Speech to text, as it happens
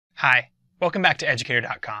Hi, welcome back to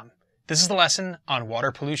Educator.com. This is the lesson on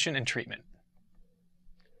water pollution and treatment.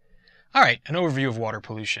 Alright, an overview of water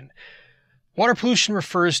pollution. Water pollution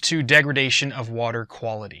refers to degradation of water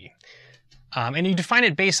quality. And you define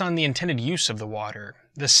it based on the intended use of the water.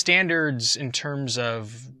 The standards in terms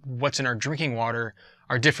of what's in our drinking water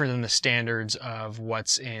are different than the standards of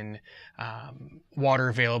what's in water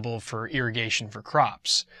available for irrigation for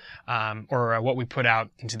crops, or what we put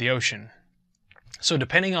out into the ocean. So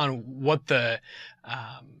depending on what the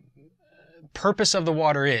purpose of the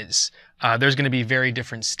water is, there's going to be very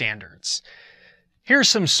different standards. Here are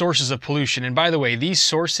some sources of pollution. And by the way, these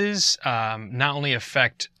sources not only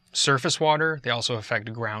affect surface water, they also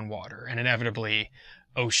affect groundwater and inevitably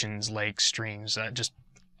oceans, lakes, streams, just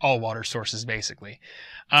all water sources basically.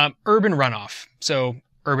 Urban runoff. So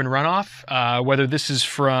urban runoff, whether this is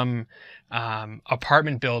from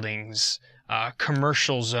apartment buildings,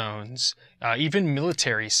 commercial zones, even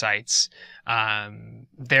military sites,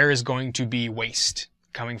 there is going to be waste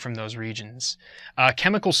coming from those regions.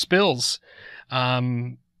 Chemical spills.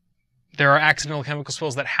 There are accidental chemical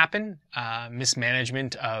spills that happen,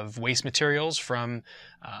 mismanagement of waste materials from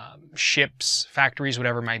ships, factories,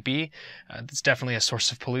 whatever it might be. That's definitely a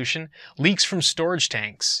source of pollution. Leaks from storage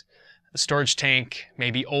tanks. The storage tank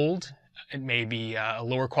may be old. It may be a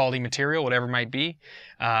lower quality material, whatever it might be.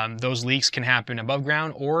 Those leaks can happen above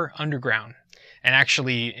ground or underground. And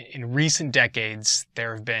actually, in recent decades,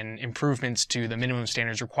 there have been improvements to the minimum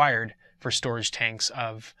standards required for storage tanks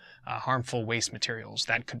of harmful waste materials.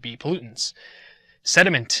 That could be pollutants.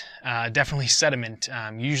 Sediment, definitely sediment,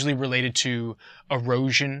 usually related to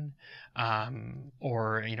erosion,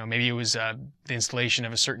 or maybe it was the installation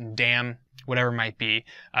of a certain dam, whatever it might be.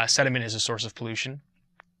 Sediment is a source of pollution.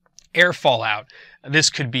 Air fallout. This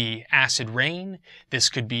could be acid rain. This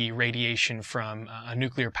could be radiation from a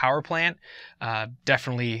nuclear power plant.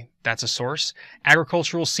 Definitely that's a source.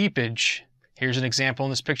 Agricultural seepage. Here's an example in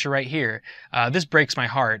this picture right here. This breaks my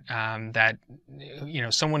heart that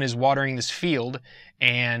someone is watering this field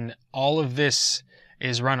and all of this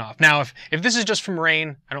is runoff. Now, if this is just from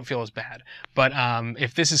rain, I don't feel as bad. But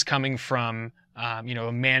if this is coming from a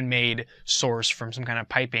man-made source from some kind of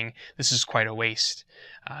piping, this is quite a waste.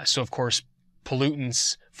 So of course,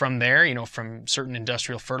 pollutants from there, from certain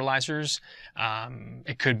industrial fertilizers,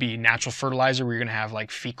 it could be natural fertilizer where you're going to have like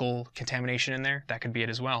fecal contamination in there. That could be it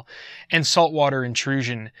as well. And saltwater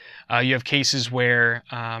intrusion. You have cases where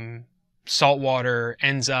saltwater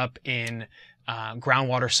ends up in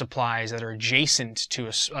groundwater supplies that are adjacent to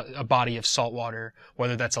a body of salt water,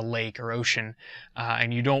 whether that's a lake or ocean,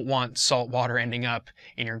 and you don't want salt water ending up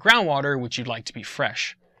in your groundwater, which you'd like to be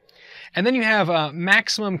fresh. And then you have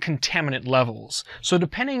maximum contaminant levels. So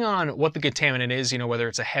depending on what the contaminant is, whether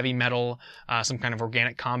it's a heavy metal, some kind of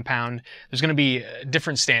organic compound, there's going to be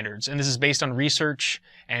different standards. And this is based on research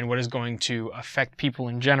and what is going to affect people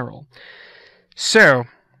in general. So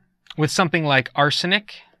with something like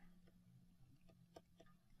arsenic,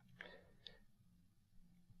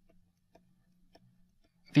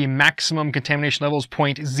 the maximum contamination level is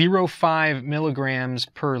 0.05 milligrams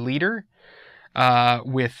per liter.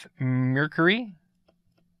 With mercury,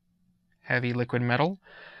 heavy liquid metal,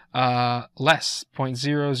 less,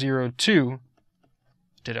 0.002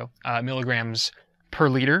 ditto, milligrams per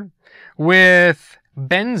liter. With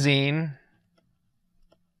benzene,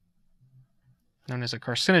 known as a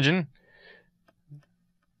carcinogen,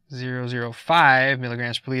 0.005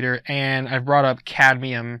 milligrams per liter. And I've brought up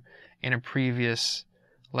cadmium in a previous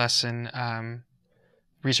lesson.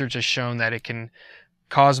 Research has shown that it can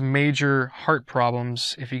cause major heart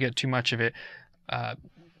problems if you get too much of it.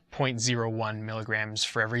 0.01 milligrams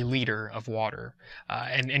for every liter of water.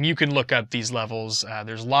 And you can look up these levels.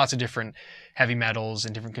 There's lots of different heavy metals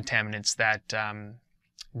and different contaminants that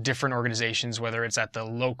different organizations, whether it's at the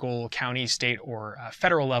local, county, state, or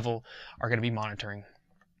federal level, are going to be monitoring.